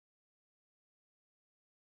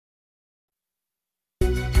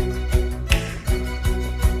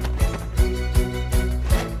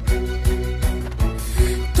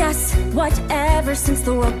ever since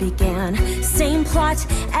the world began. Same plot,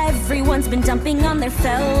 everyone's been dumping on their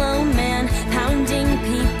fellow man, pounding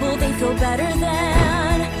people they feel better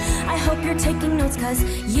than. I hope you're taking notes, cause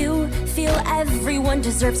you feel everyone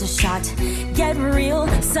deserves a shot. Get real,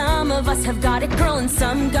 some of us have got it, girl, and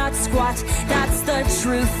some got squat. That's the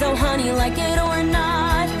truth, though, honey, like it or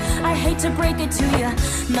not. I hate to break it to you,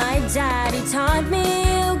 my daddy taught me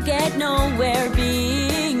you get nowhere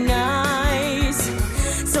being nice.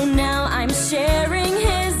 So now I'm sharing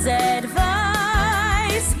his